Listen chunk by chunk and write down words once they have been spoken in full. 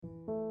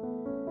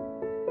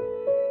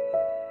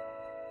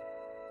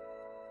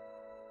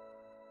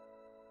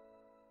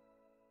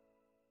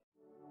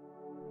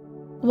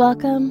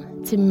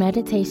Welcome to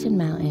Meditation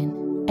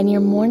Mountain and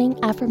your morning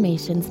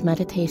affirmations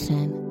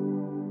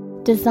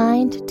meditation,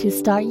 designed to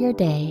start your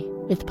day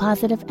with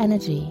positive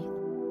energy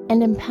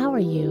and empower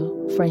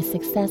you for a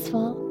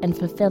successful and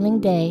fulfilling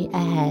day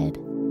ahead.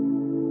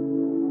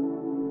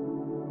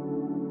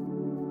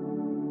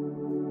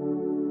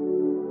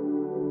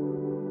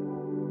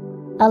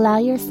 Allow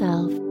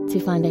yourself to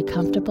find a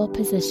comfortable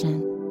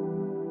position.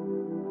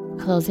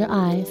 Close your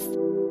eyes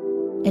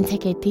and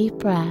take a deep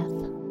breath.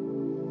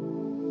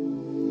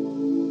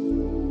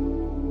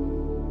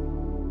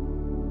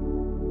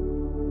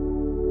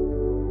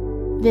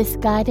 This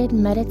guided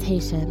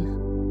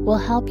meditation will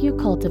help you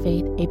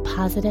cultivate a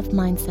positive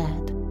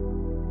mindset,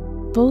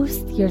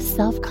 boost your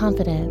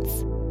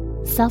self-confidence,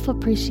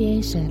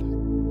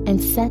 self-appreciation,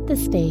 and set the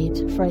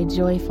stage for a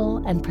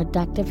joyful and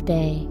productive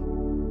day.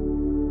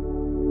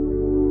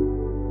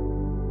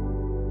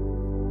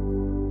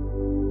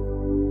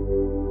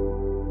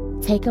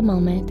 Take a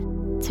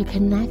moment to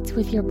connect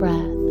with your breath.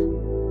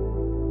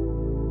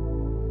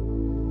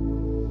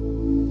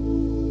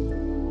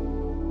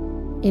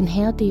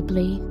 Inhale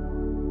deeply,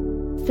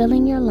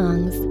 filling your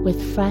lungs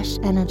with fresh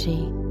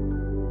energy.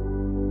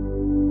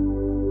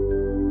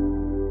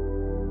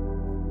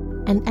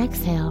 And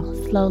exhale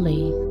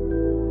slowly,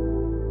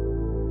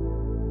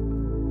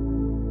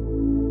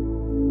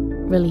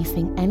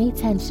 releasing any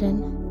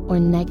tension or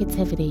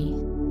negativity.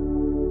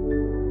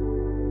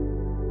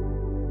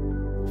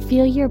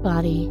 Feel your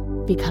body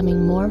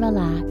becoming more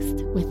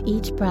relaxed with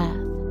each breath.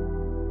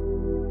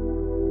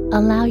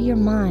 Allow your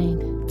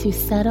mind to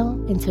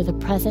settle into the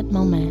present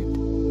moment.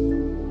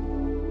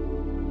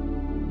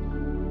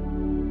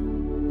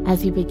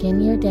 As you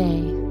begin your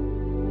day,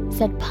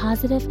 set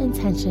positive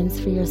intentions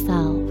for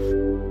yourself.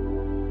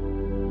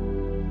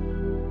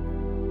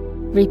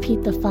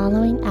 Repeat the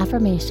following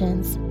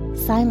affirmations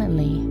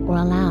silently or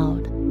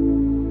aloud,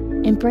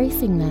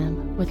 embracing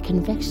them with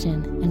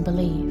conviction and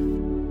belief.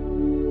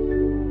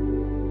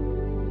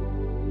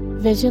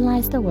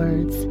 Visualize the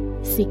words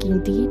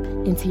seeking deep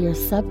into your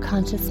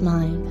subconscious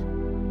mind,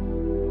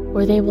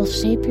 where they will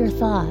shape your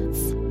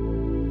thoughts,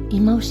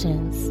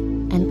 emotions,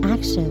 and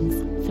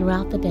actions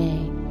throughout the day.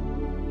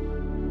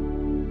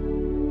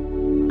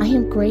 I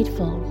am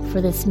grateful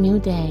for this new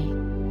day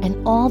and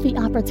all the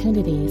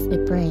opportunities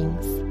it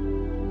brings.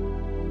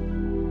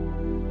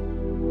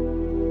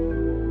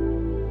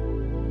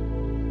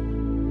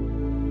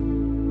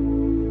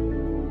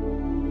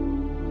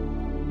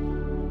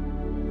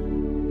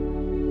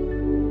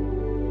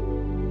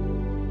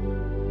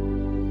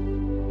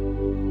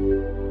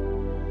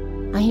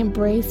 I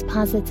embrace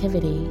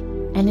positivity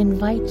and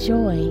invite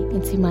joy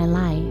into my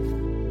life.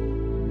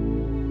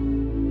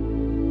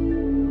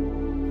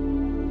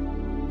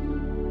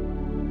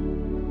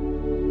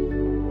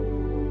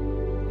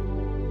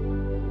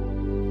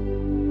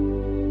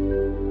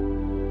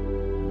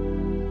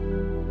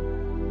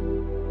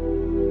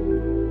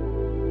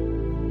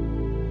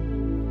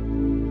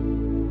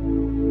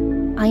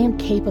 I am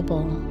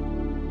capable,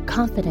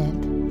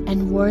 confident,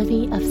 and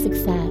worthy of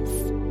success.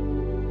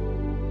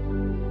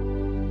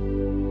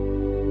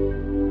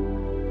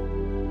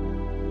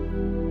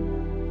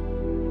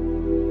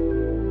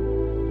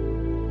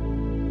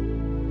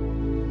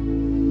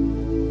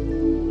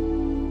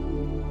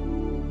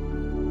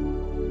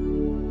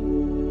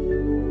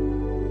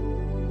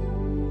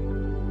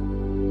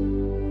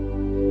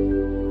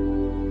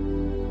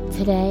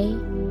 Today,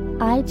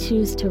 I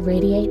choose to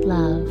radiate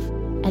love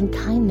and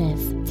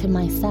kindness to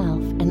myself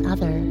and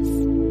others.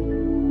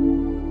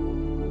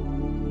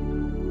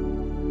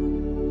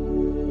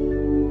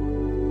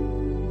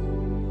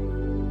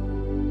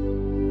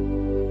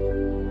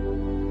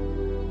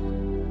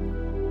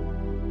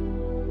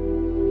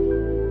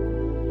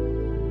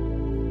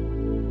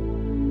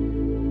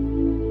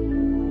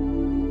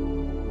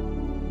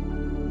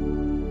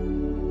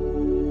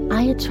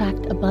 I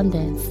attract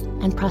abundance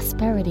and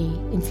prosperity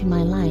into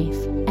my life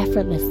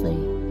effortlessly.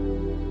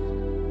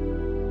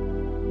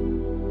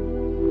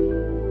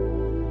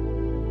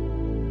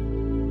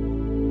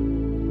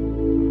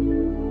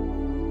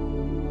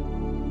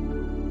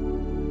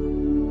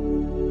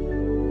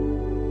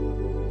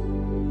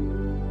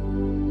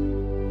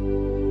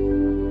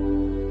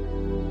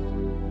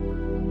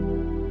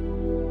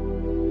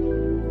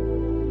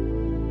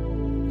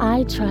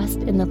 I trust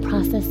in the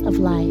process of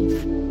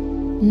life,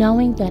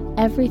 knowing that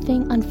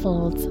everything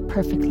unfolds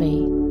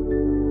perfectly.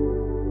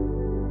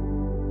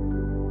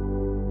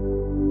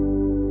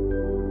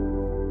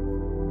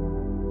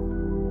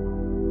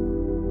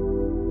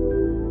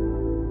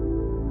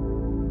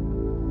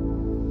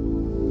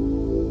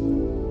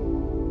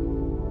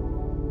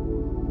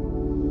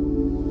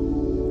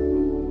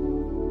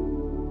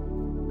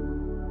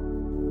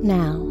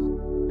 Now,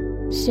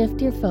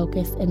 shift your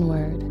focus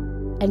inward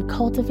and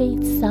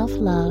cultivate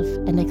self-love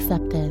and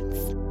acceptance.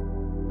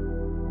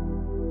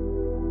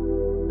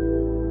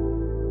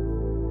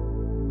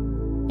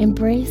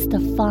 Embrace the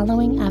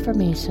following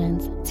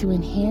affirmations to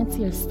enhance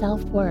your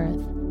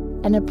self-worth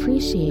and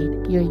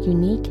appreciate your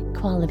unique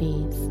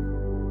qualities.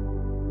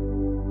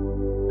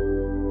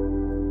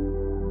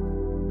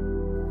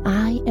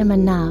 I am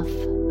enough,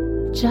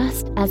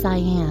 just as I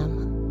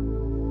am.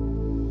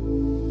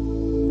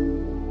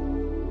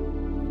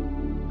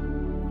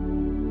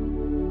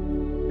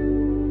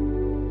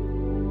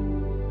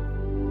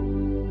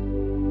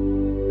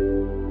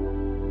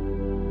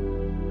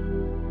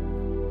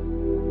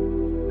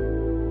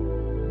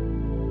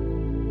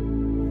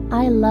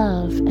 I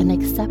love and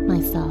accept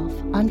myself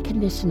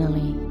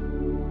unconditionally.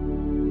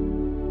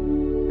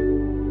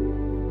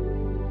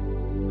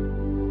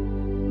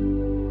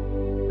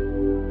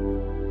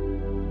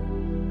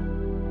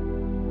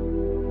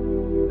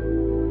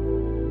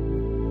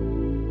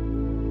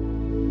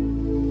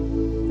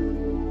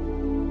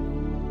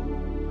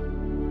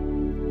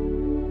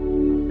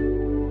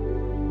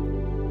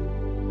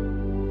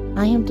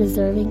 I am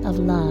deserving of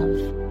love,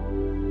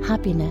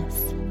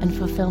 happiness, and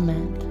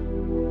fulfillment.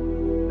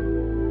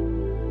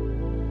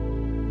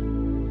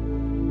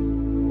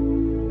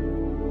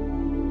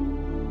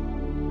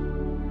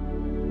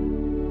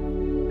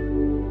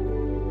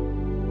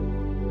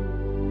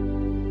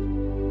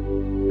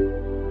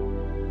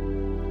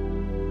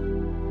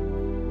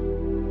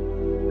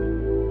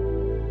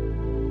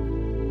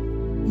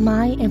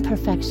 My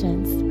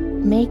imperfections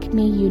make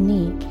me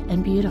unique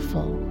and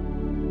beautiful.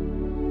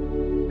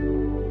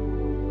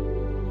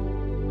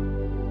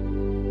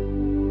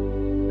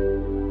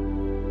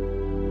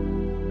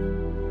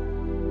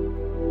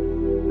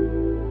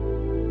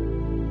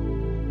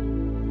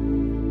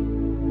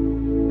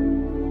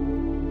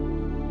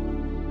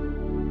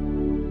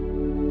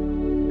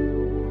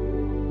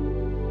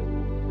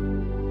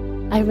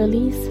 I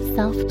release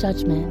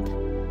self-judgment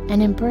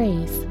and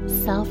embrace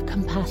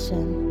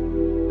self-compassion.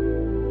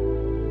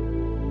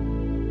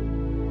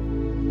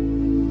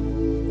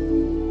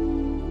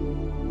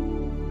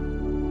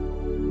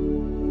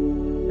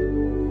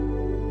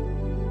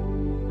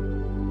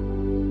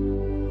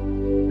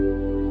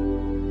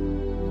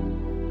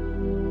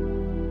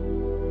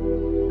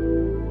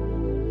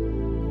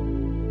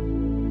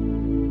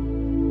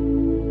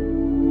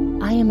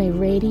 I am a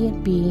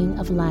radiant being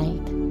of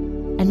light,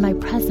 and my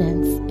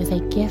presence is a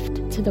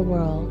gift to the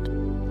world.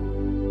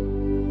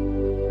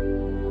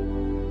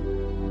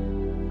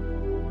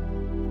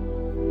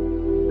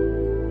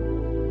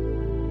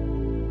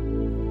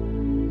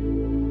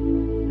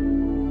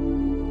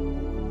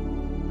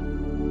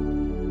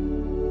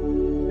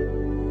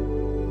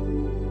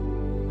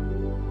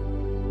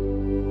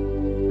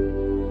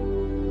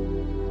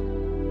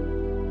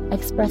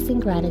 Expressing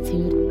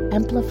gratitude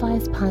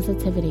amplifies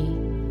positivity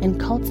and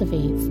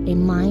cultivates a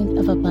mind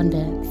of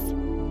abundance.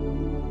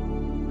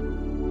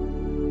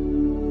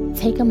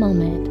 Take a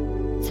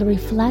moment to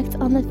reflect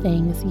on the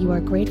things you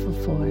are grateful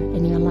for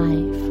in your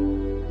life.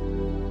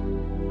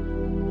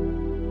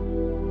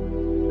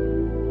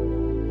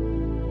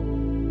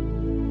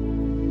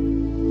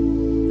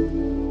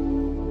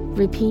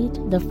 Repeat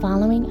the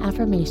following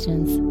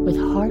affirmations with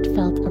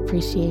heartfelt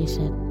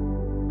appreciation.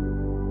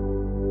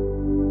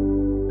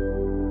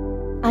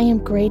 I am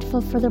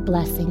grateful for the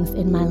blessings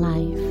in my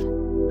life,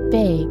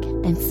 big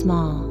and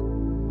small.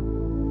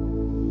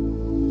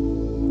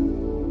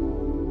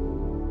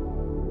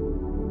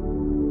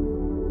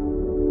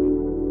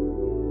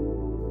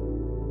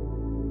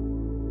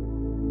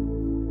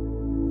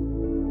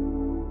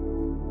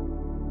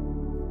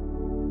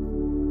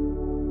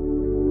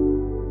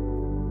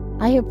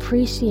 I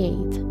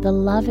appreciate the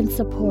love and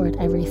support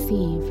I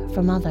receive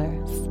from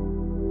others.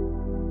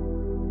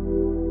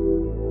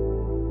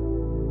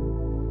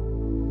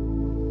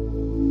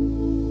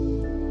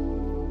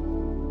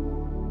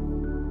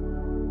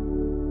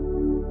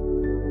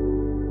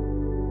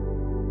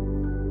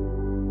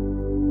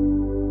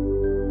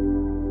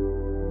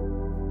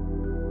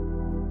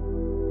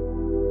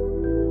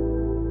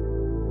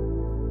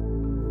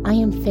 I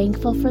am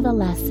thankful for the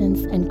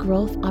lessons and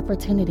growth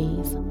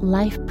opportunities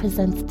life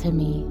presents to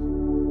me.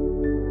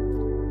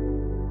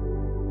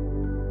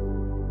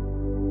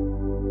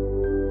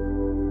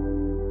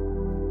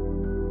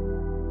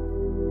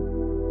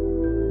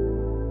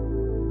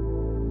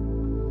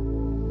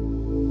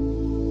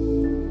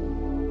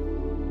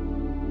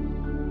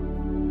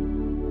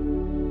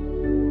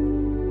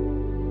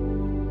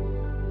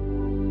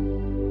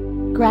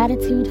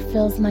 Gratitude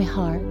fills my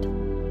heart,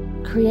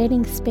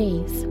 creating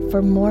space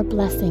for more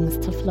blessings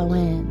to flow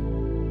in.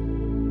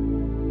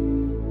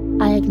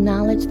 I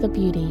acknowledge the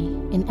beauty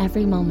in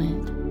every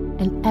moment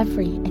and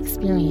every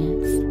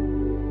experience.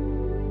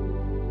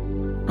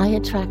 I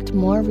attract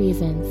more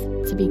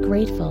reasons to be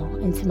grateful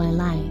into my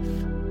life.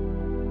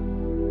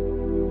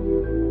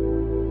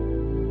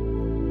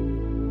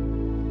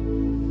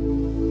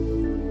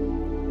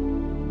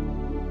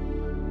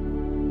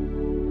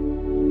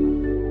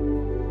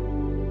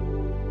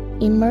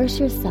 Immerse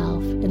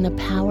yourself in the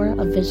power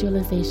of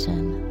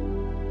visualization.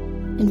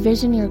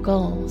 Envision your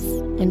goals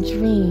and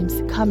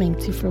dreams coming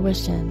to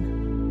fruition.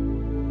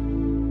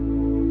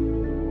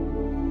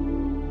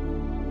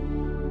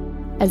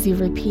 As you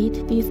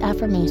repeat these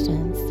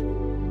affirmations,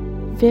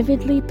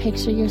 vividly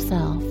picture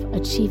yourself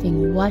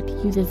achieving what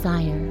you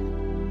desire.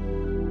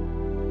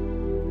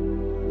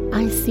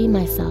 I see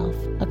myself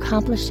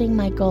accomplishing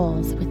my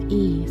goals with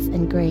ease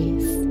and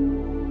grace.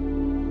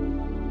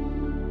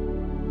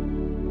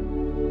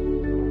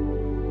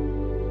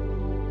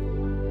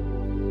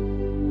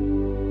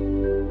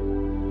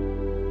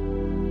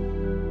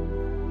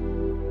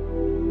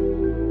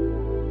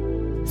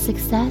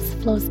 Success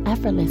flows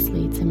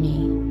effortlessly to me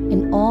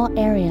in all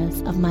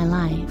areas of my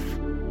life.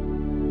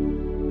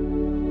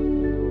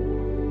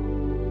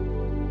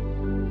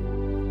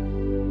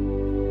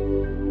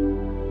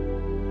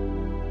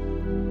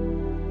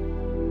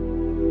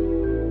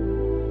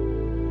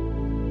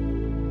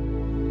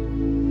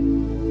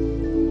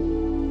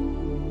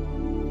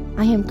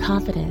 I am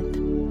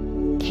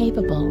confident,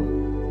 capable,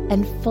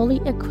 and fully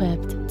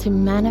equipped to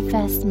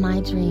manifest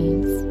my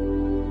dreams.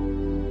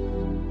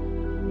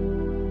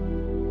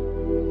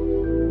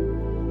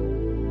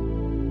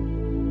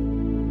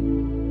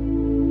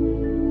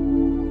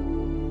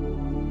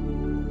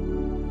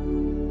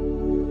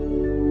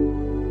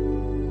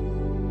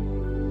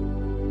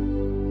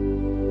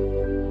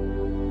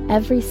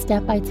 Every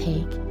step I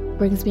take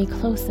brings me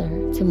closer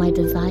to my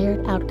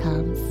desired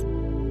outcomes.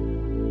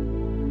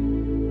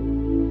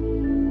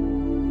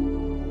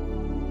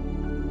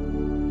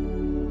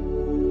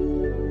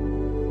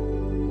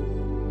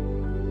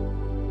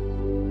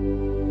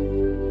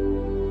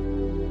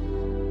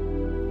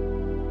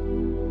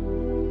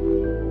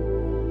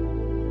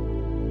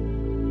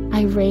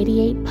 I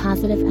radiate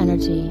positive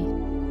energy.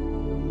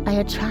 I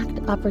attract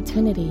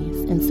opportunities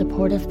and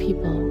supportive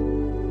people.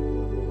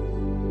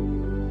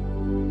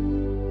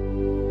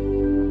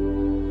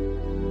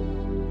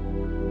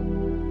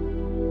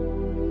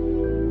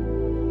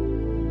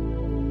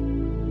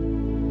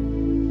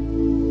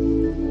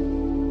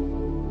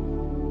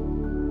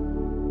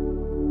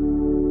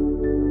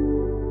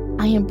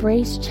 I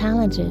embrace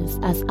challenges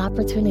as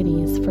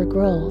opportunities for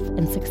growth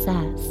and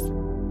success.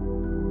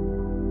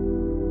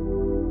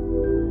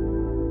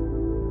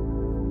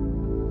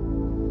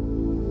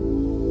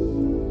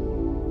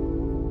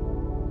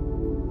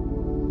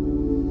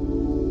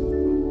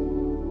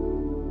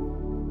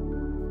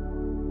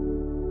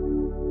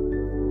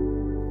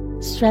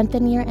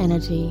 Strengthen your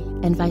energy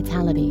and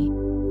vitality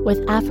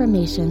with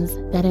affirmations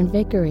that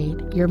invigorate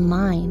your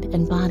mind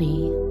and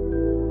body.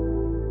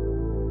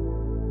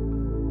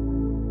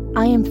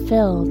 I am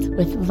filled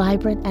with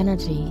vibrant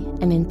energy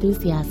and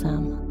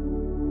enthusiasm.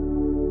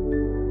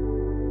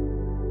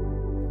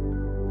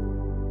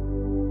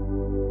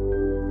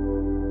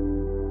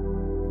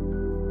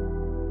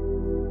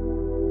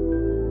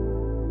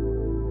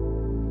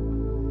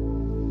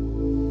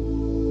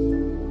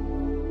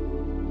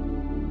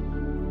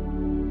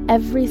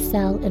 Every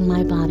cell in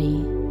my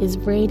body is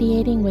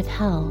radiating with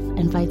health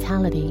and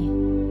vitality.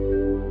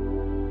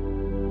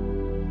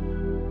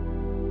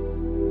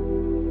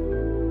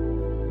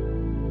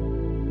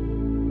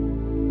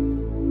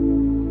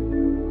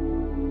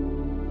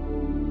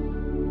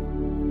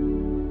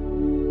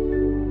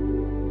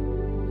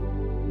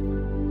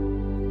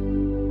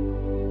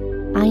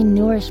 I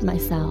nourish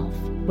myself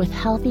with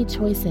healthy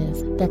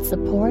choices that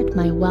support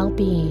my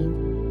well-being.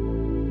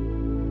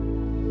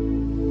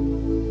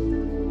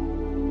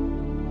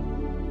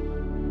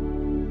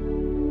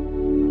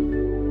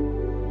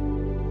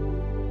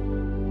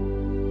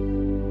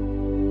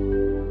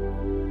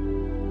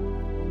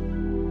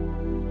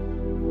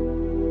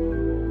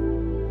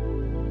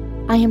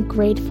 I am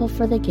grateful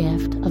for the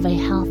gift of a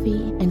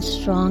healthy and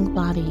strong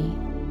body.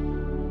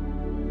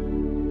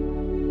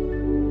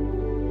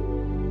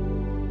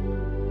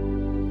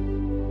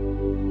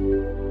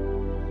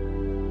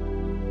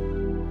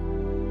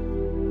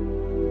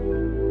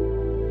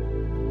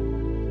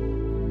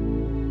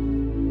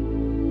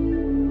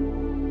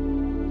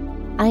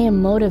 I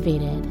am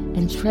motivated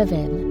and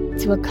driven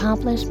to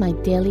accomplish my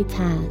daily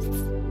tasks.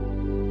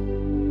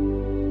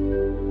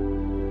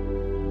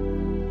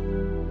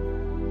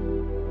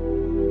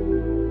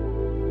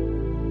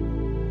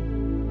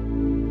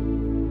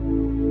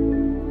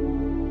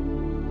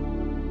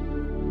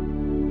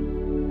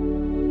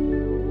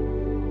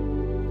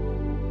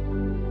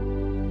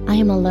 I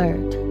am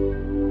alert,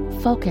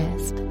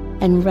 focused,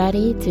 and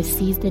ready to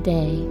seize the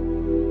day.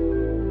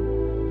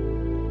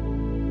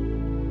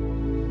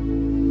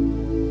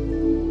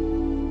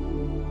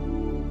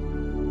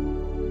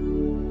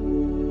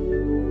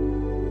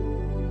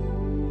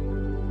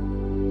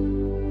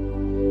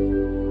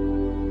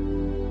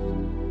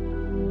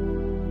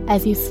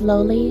 As you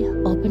slowly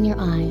open your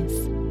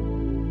eyes,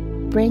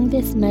 bring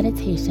this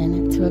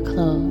meditation to a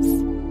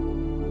close.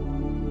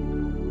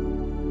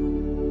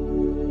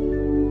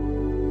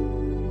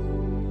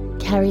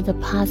 Carry the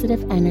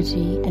positive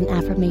energy and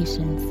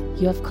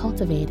affirmations you have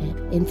cultivated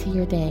into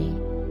your day.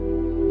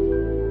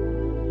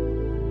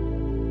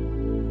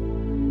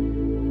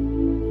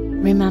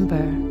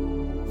 Remember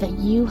that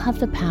you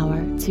have the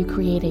power to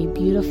create a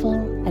beautiful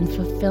and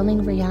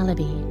fulfilling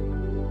reality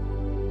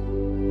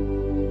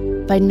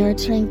by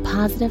nurturing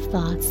positive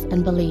thoughts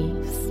and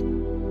beliefs.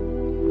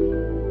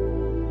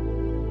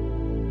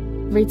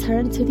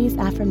 Return to these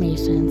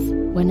affirmations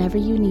whenever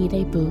you need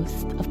a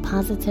boost of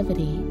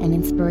positivity and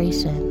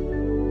inspiration.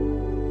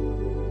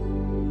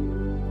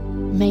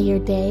 May your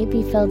day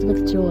be filled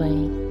with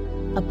joy,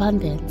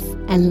 abundance,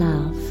 and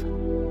love.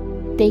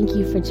 Thank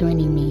you for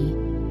joining me